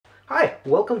Hi,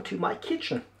 welcome to my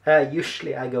kitchen.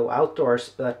 Usually I go outdoors,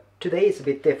 but today is a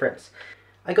bit different.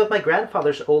 I got my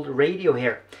grandfather's old radio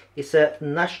here. It's a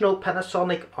National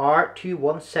Panasonic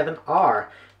R-217R,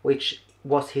 which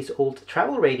was his old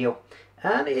travel radio.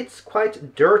 And it's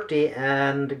quite dirty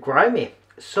and grimy,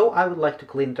 so I would like to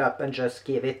clean it up and just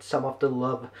give it some of the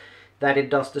love that it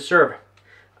does deserve.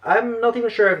 I'm not even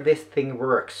sure if this thing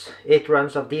works. It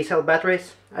runs off diesel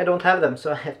batteries. I don't have them,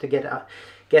 so I have to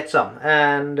get some.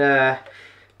 And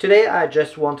today I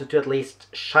just wanted to at least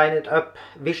shine it up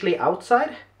visually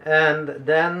outside, and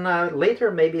then later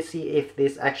maybe see if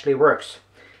this actually works.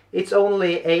 It's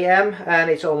only AM and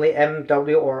it's only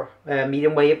MW or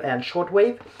medium wave and short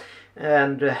wave.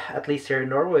 And at least here in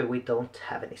Norway we don't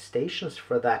have any stations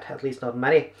for that, at least not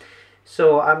many.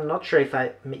 So I'm not sure if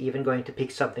I'm even going to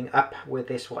pick something up with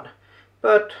this one.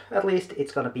 But at least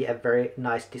it's going to be a very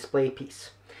nice display piece.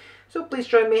 So please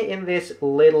join me in this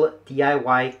little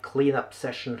DIY cleanup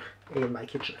session in my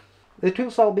kitchen. The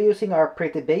tools I'll be using are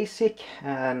pretty basic,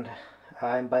 and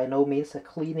I'm by no means a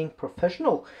cleaning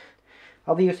professional.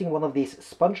 I'll be using one of these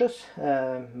sponges,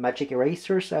 magic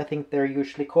erasers I think they're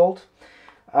usually called.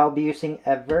 I'll be using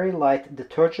a very light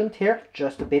detergent here,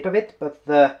 just a bit of it, but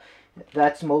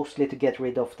that's mostly to get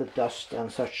rid of the dust and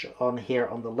such on here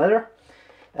on the leather,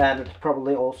 and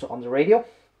probably also on the radio.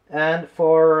 And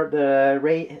for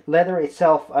the leather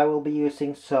itself I will be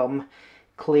using some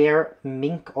clear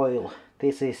mink oil.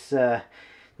 This is the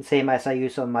same as I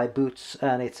use on my boots,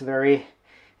 and it's very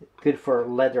good for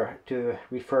leather to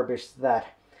refurbish that.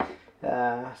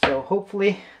 So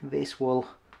hopefully this will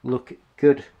look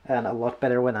good and a lot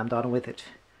better when I'm done with it.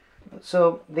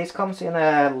 So this comes in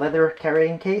a leather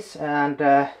carrying case, and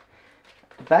the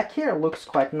back here looks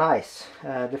quite nice.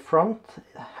 The front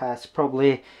has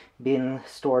probably been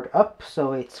stored up,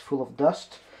 so it's full of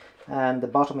dust, and the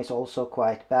bottom is also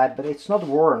quite bad, but it's not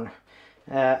worn.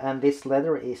 And this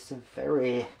leather is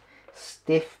very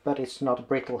stiff, but it's not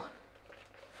brittle.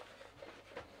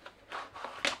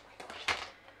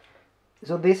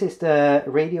 So this is the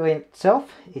radio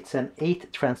itself. It's an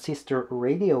 8 transistor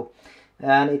radio,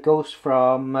 and it goes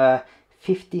from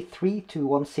 53 to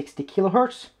 160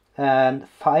 kilohertz and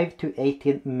 5 to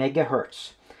 18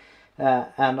 megahertz.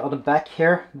 And on the back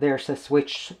here there's a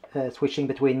switch switching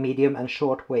between medium and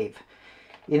short wave.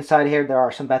 Inside here there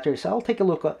are some batteries. I'll take a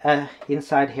look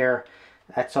inside here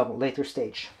at some later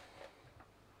stage.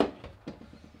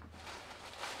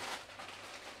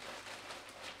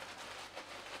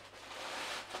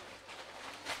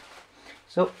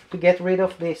 So to get rid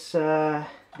of this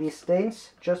these stains,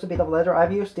 just a bit of leather.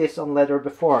 I've used this on leather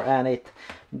before and it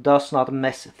does not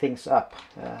mess things up,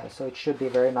 so it should be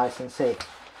very nice and safe.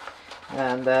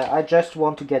 And I just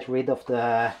want to get rid of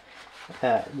the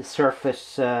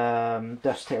surface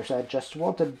dust here, so I just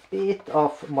want a bit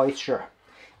of moisture.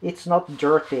 It's not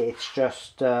dirty, it's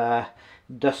just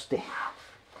dusty.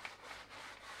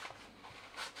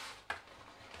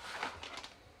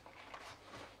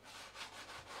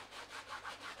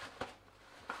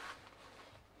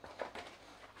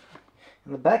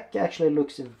 And the back actually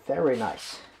looks very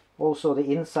nice. Also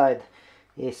the inside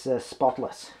is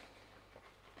spotless.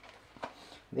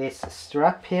 This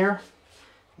strap here,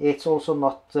 it's also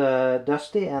not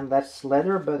dusty, and that's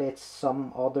leather, but it's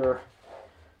some other,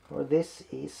 or this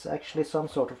is actually some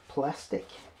sort of plastic.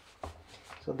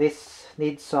 So this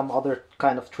needs some other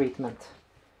kind of treatment.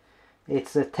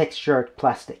 It's a textured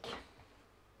plastic.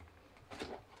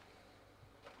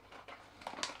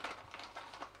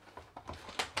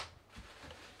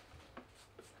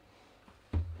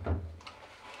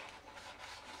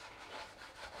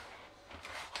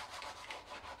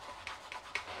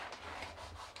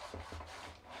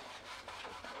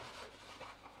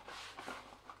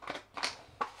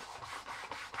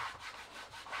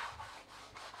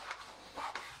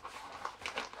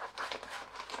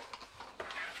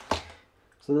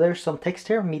 So there's some text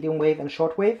here, medium wave and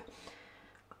short wave.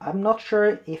 I'm not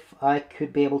sure if I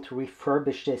could be able to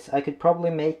refurbish this. I could probably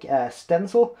make a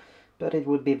stencil, but it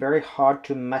would be very hard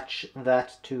to match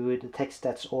that to the text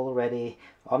that's already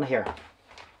on here.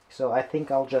 So I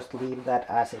think I'll just leave that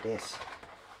as it is.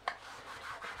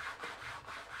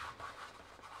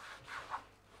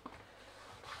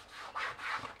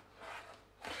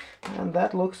 And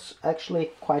that looks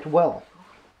actually quite well.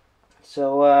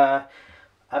 So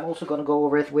I'm also going to go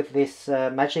over it with this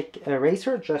magic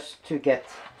eraser just to get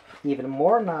even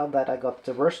more now that I got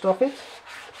the worst of it.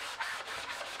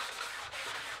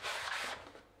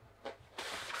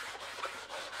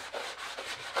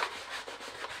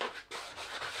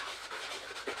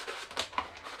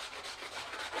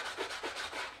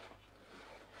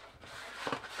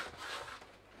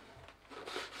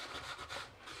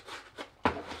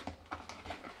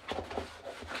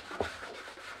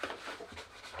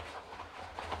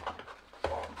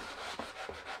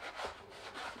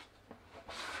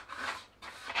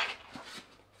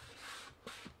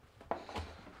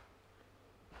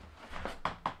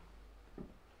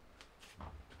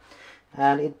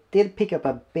 and it did pick up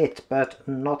a bit, but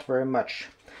not very much.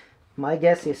 My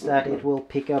guess is that it will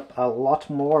pick up a lot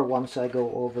more once I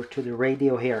go over to the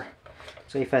radio here.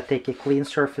 So if I take a clean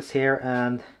surface here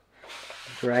and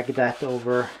drag that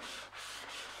over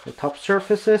the top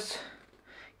surfaces,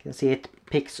 you can see it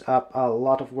picks up a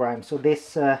lot of grime. So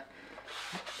this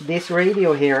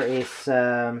radio here is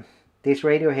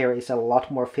a lot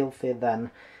more filthy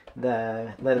than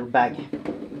the leather bag.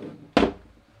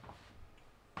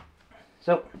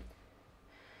 So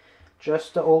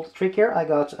just the old trick here. I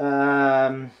got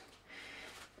a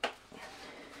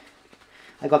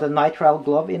nitrile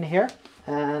glove in here,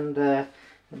 and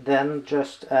then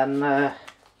just an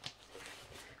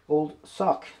old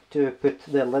sock to put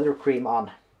the leather cream on.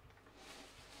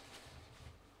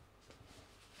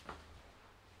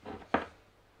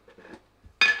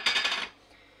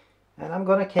 And I'm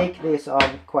gonna cake this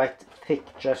on quite thick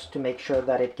just to make sure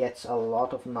that it gets a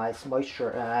lot of nice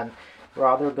moisture, and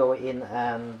rather go in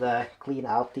and clean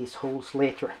out these holes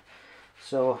later.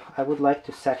 So I would like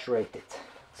to saturate it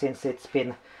since it's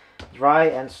been dry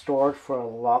and stored for a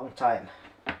long time.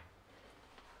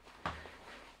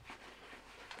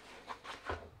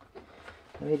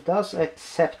 And it does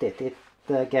accept it. It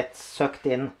gets sucked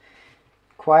in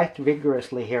quite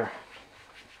vigorously here.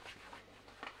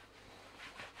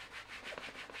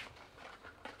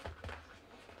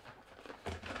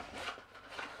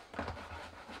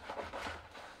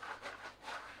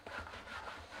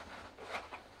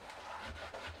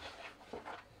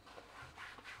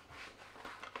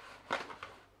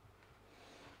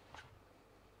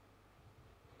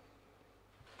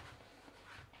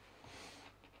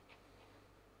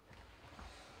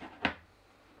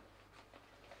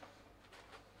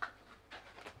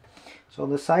 So on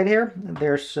the side here,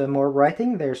 there's more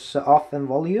writing. There's off and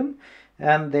volume,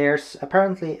 and there's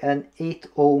apparently an 8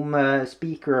 ohm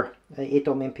speaker, 8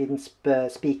 ohm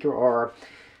impedance speaker or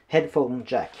headphone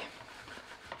jack.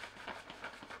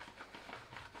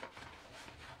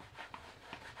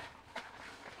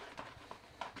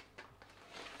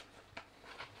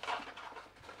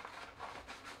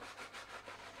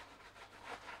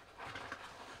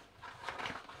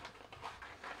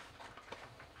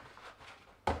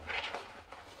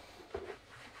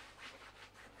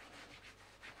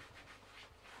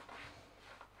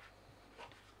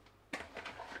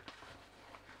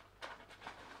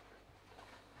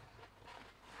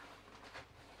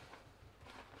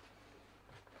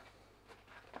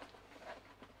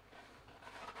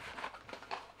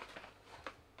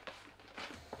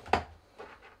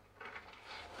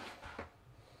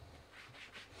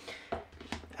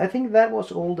 I think that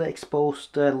was all the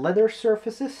exposed leather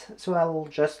surfaces, so I'll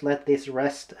just let this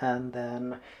rest and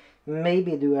then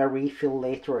maybe do a refill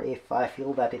later if I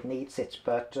feel that it needs it,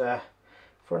 but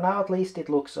for now at least it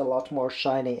looks a lot more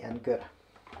shiny and good.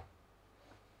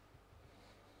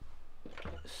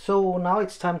 So now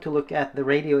it's time to look at the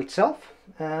radio itself,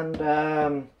 and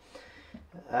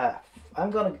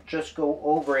I'm gonna just go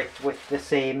over it with the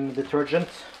same detergent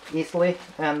easily,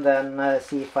 and then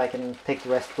see if I can take the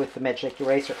rest with the magic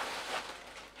eraser.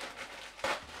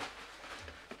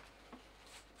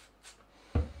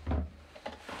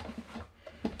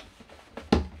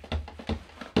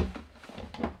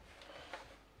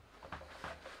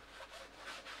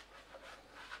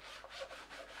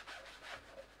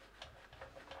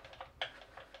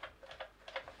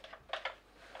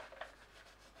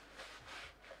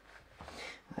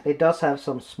 It does have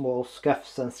some small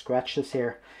scuffs and scratches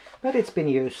here, but it's been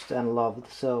used and loved,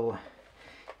 so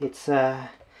it's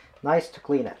nice to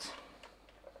clean it.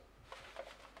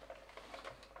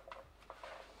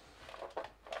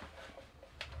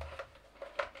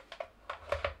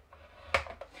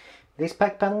 This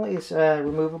pack panel is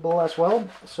removable as well,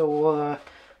 so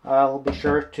I'll be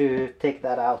sure to take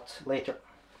that out later.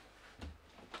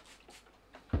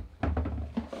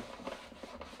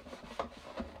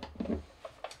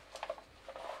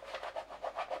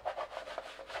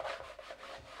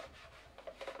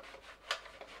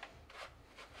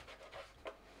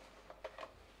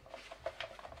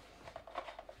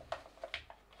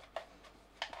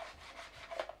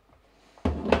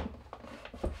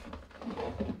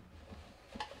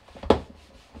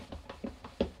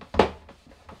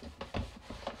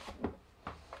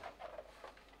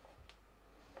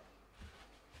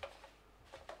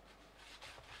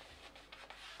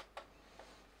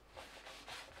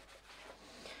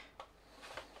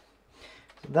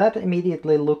 That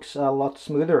immediately looks a lot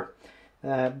smoother.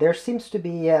 There seems to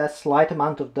be a slight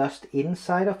amount of dust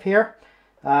inside of here.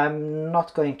 I'm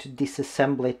not going to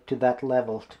disassemble it to that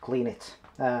level to clean it.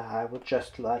 I would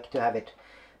just like to have it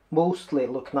mostly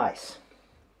look nice.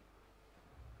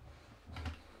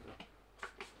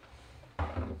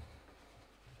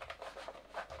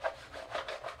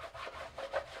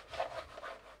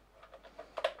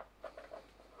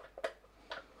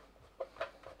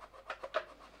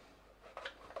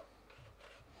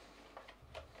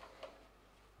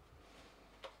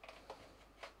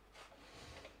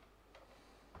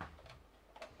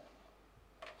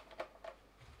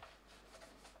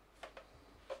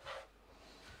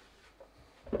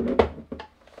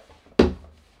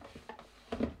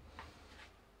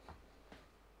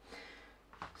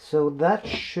 So that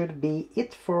should be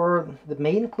it for the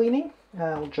main cleaning.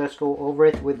 I'll just go over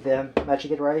it with the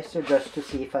magic eraser just to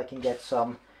see if I can get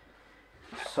a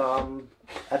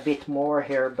bit more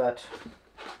here, but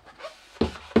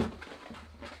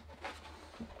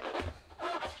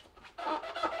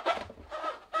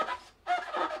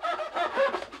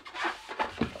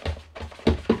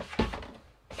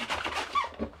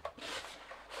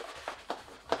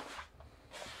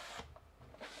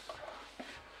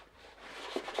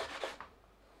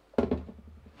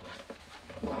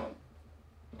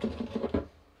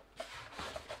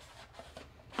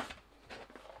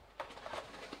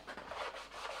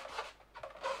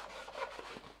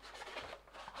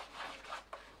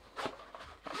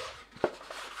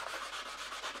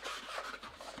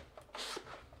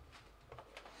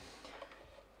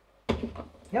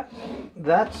yep,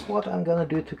 that's what I'm gonna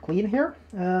do to clean here.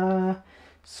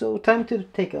 So time to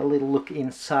take a little look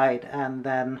inside, and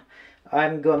then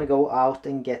I'm gonna go out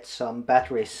and get some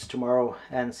batteries tomorrow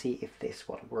and see if this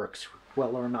one works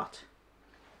well or not.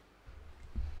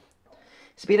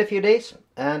 It's been a few days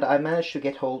and I managed to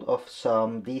get hold of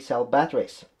some D-cell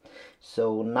batteries.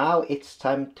 So now it's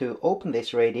time to open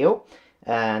this radio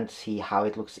and see how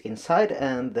it looks inside,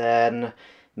 and then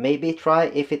maybe try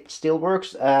if it still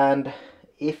works and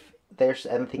if there's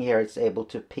anything here it's able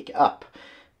to pick up,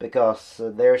 because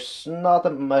there's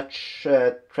not much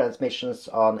transmissions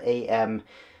on AM,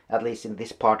 at least in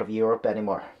this part of Europe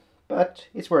anymore, but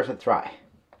it's worth a try.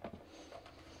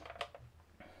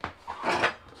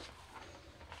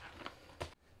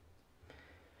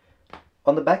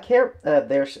 On the back here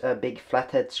there's a big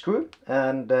flathead screw,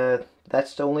 and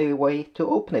that's the only way to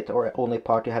open it, or only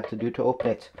part you have to do to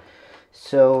open it.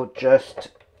 So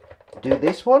just do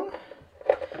this one,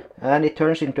 and it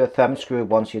turns into a thumb screw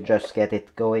once you just get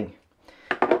it going.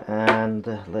 And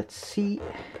let's see.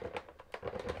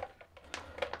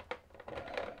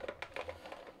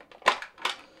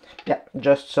 Yeah,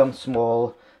 just some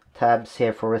small tabs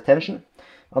here for retention.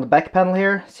 On the back panel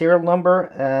here, serial number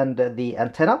and the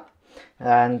antenna,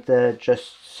 and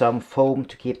just some foam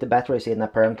to keep the batteries in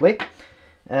apparently.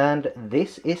 And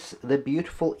this is the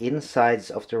beautiful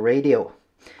insides of the radio.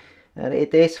 And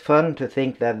it is fun to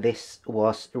think that this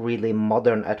was really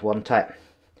modern at one time.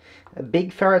 A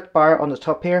big ferrite bar on the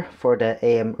top here for the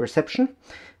AM reception,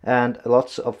 and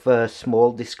lots of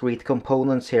small discrete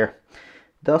components here.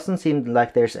 Doesn't seem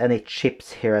like there's any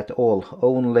chips here at all,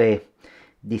 only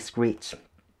discrete.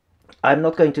 I'm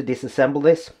not going to disassemble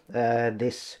this.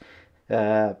 This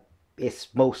is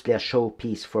mostly a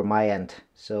showpiece for my end,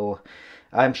 so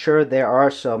I'm sure there are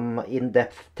some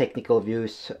in-depth technical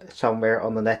views somewhere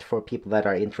on the net for people that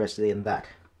are interested in that.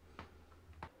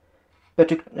 But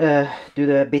to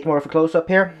do a bit more of a close-up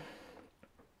here,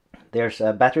 there's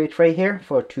a battery tray here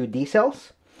for 2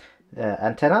 D-cells,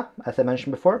 antenna, as I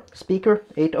mentioned before, speaker,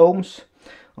 8 ohms.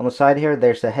 On the side here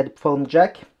there's a headphone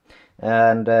jack,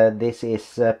 and this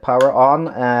is power on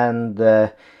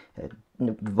and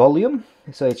volume,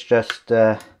 so it's just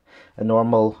a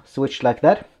normal switch like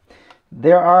that.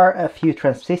 There are a few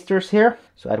transistors here,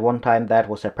 so at one time that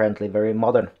was apparently very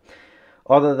modern.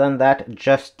 Other than that,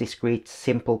 just discrete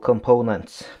simple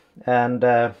components, and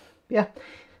yeah,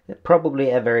 probably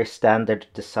a very standard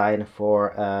design for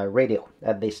a radio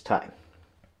at this time.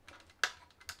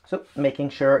 So making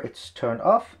sure it's turned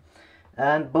off,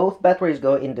 and both batteries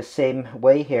go in the same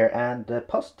way here, and the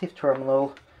positive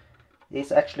terminal is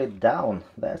actually down.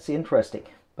 That's interesting,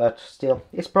 but still,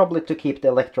 it's probably to keep the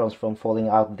electrons from falling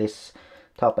out this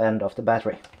top end of the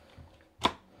battery.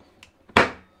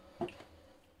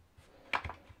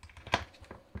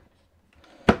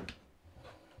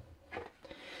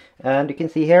 And you can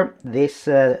see here, this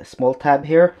small tab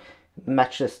here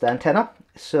matches the antenna.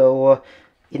 So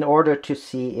in order to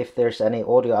see if there's any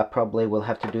audio, I probably will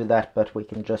have to do that, but we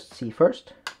can just see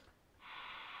first.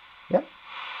 Yeah,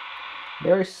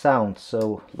 there is sound,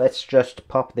 so let's just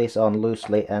pop this on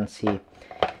loosely and see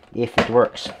if it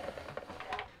works.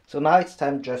 So now it's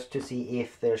time just to see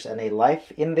if there's any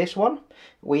life in this one.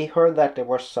 We heard that there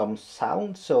was some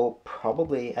sound, so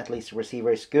probably at least the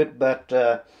receiver is good, but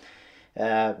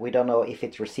we don't know if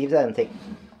it receives anything.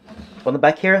 On the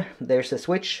back here there's a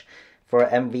switch for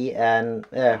MV and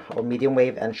or medium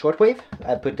wave and short wave.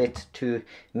 I put it to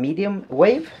medium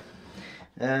wave,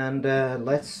 and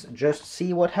let's just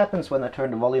see what happens when I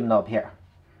turn the volume knob here.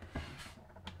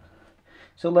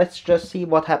 So let's just see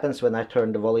what happens when I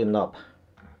turn the volume knob.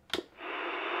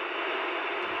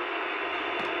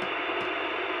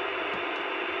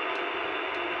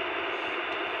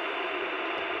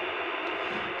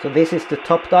 So this is the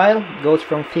top dial, goes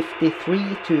from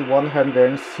 53 to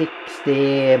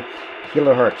 160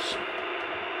 kilohertz.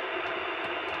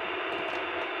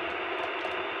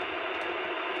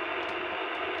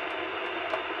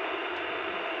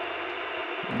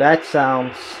 That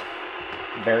sounds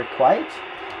very quiet.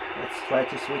 Let's try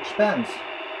to switch bands.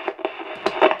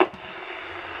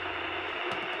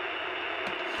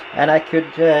 And I can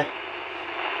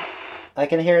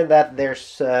hear that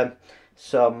there's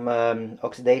some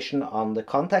oxidation on the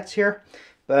contacts here,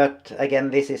 but again,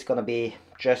 this is gonna be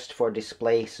just for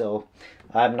display, so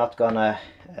I'm not gonna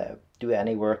do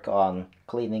any work on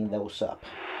cleaning those up.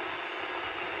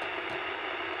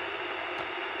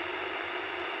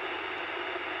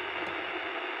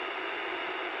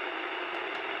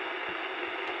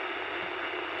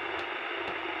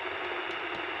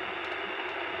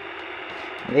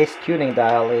 This tuning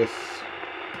dial is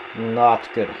not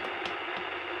good.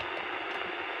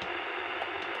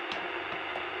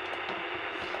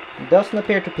 It doesn't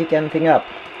appear to pick anything up.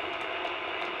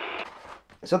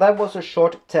 So that was a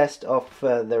short test of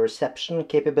the reception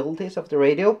capabilities of the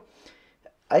radio.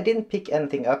 I didn't pick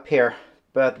anything up here,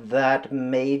 but that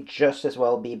may just as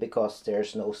well be because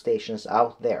there's no stations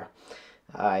out there.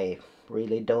 I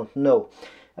really don't know.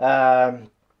 Yeah.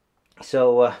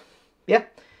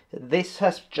 This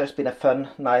has just been a fun,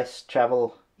 nice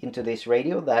travel into this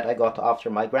radio that I got after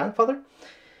my grandfather.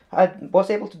 I was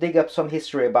able to dig up some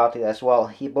history about it as well.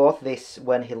 He bought this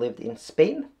when he lived in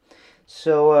Spain.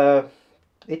 So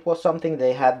it was something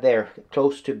they had there,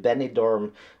 close to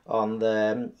Benidorm on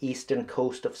the eastern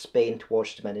coast of Spain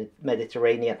towards the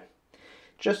Mediterranean.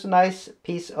 Just a nice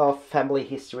piece of family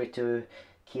history to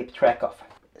keep track of.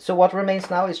 So what remains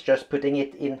now is just putting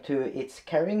it into its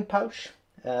carrying pouch.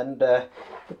 And the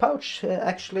pouch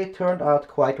actually turned out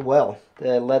quite well.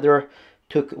 The leather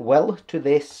took well to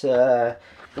this, the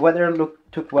leather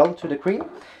took well to the cream.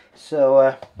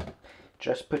 So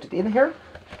just put it in here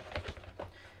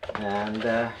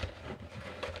and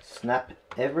snap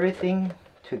everything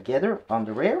together on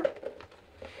the rear.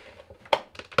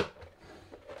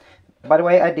 By the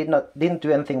way, I didn't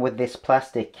do anything with this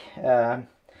plastic.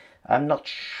 I'm not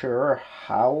sure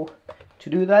how to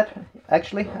do that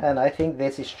actually, and I think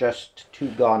this is just too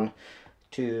gone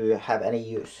to have any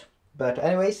use. But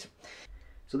anyways,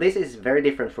 so this is very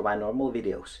different from my normal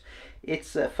videos.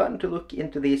 It's fun to look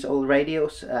into these old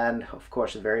radios, and of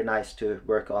course very nice to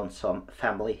work on some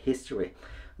family history.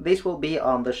 This will be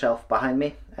on the shelf behind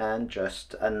me and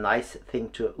just a nice thing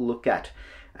to look at,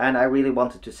 and I really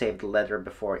wanted to save the leather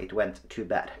before it went too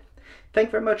bad. Thank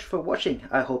you very much for watching.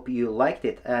 I hope you liked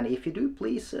it, and if you do,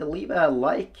 please leave a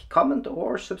like, comment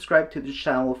or subscribe to the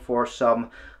channel for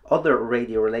some other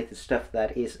radio related stuff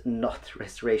that is not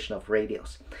restoration of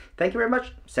radios. Thank you very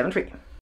much. 7-3.